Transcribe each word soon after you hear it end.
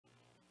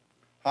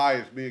Hi,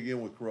 it's me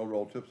again with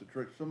Corel Tips and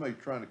Tricks. Somebody's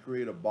trying to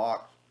create a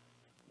box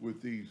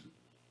with these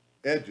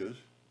edges.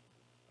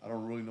 I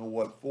don't really know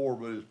what for,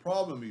 but his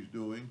problem he's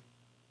doing,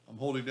 I'm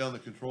holding down the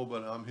control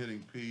button, I'm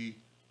hitting P.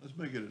 Let's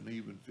make it an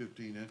even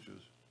 15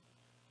 inches.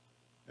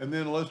 And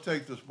then let's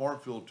take the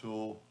Smart Fill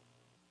tool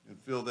and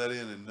fill that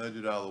in and nudge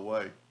it out of the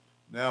way.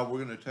 Now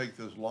we're going to take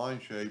this line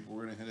shape,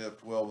 we're going to hit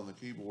F12 on the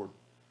keyboard,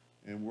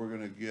 and we're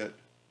going to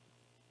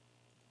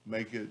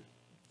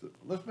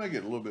let's make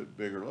it a little bit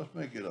bigger. Let's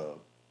make it a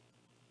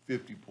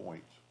 50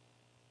 points.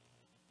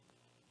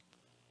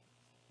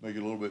 Make it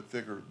a little bit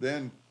thicker.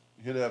 Then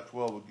hit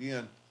F12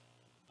 again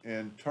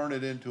and turn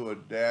it into a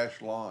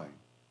dash line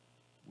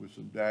with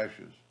some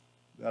dashes.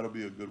 That'll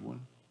be a good one.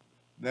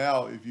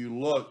 Now, if you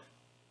look,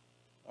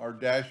 our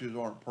dashes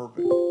aren't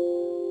perfect.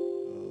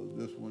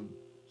 This one,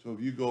 so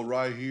if you go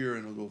right here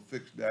and it'll go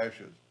fixed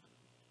dashes,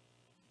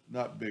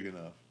 not big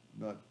enough.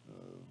 Not.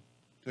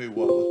 Tell you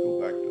what, let's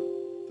go back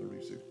to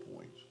 36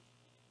 points.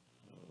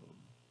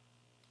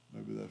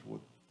 Maybe that's what.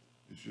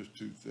 It's just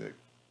too thick.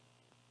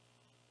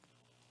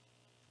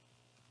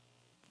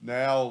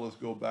 Now let's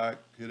go back,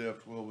 hit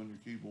F12 on your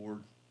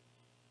keyboard,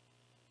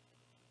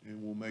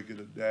 and we'll make it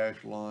a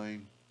dash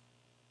line.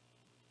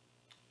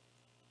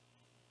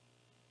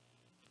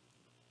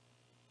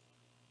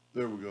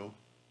 There we go.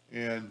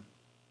 And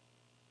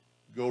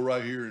go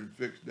right here and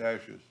fix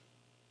dashes.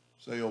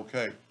 Say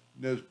OK.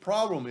 Now his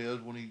problem is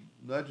when he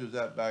nudges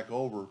that back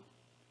over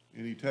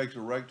and he takes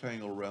a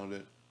rectangle around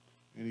it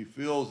and he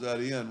fills that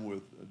in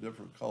with a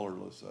different color,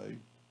 let's say,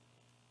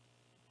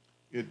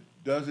 it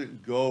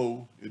doesn't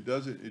go, it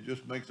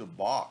just makes a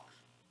box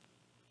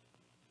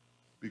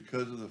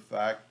because of the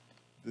fact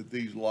that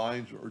these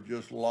lines are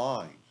just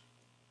lines.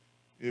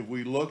 If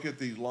we look at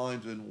these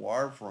lines in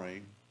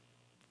wireframe,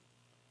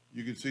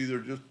 you can see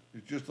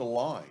it's just a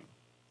line.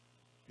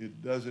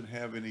 It doesn't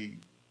have any,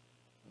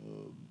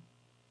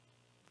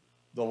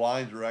 the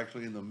lines are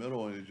actually in the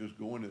middle and it's just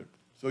going there.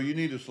 So you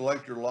need to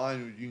select your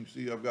line. As you can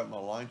see, I've got my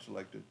line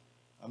selected.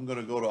 I'm going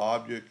to go to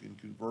Object and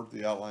convert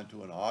the outline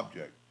to an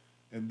object.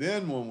 And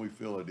then when we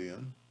fill it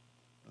in,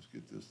 let's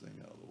get this thing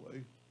out of the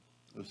way.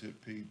 Let's hit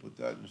P, put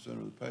that in the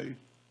center of the page.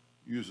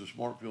 Use the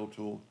Smart Fill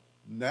tool.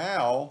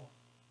 Now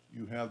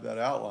you have that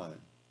outline.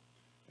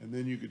 And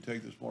then you could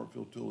take the Smart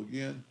Fill tool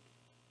again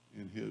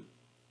and hit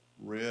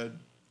red,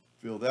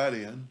 fill that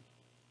in,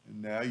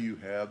 and now you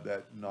have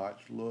that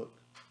notched look.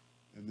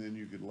 And then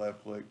you could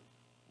left click,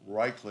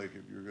 right click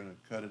if you're going to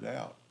cut it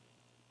out.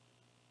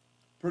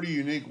 Pretty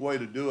unique way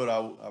to do it.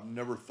 I've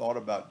never thought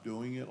about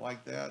doing it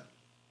like that,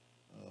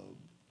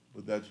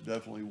 but that's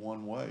definitely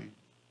one way.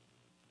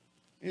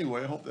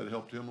 Anyway, I hope that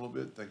helped him a little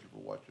bit. Thank you for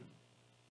watching.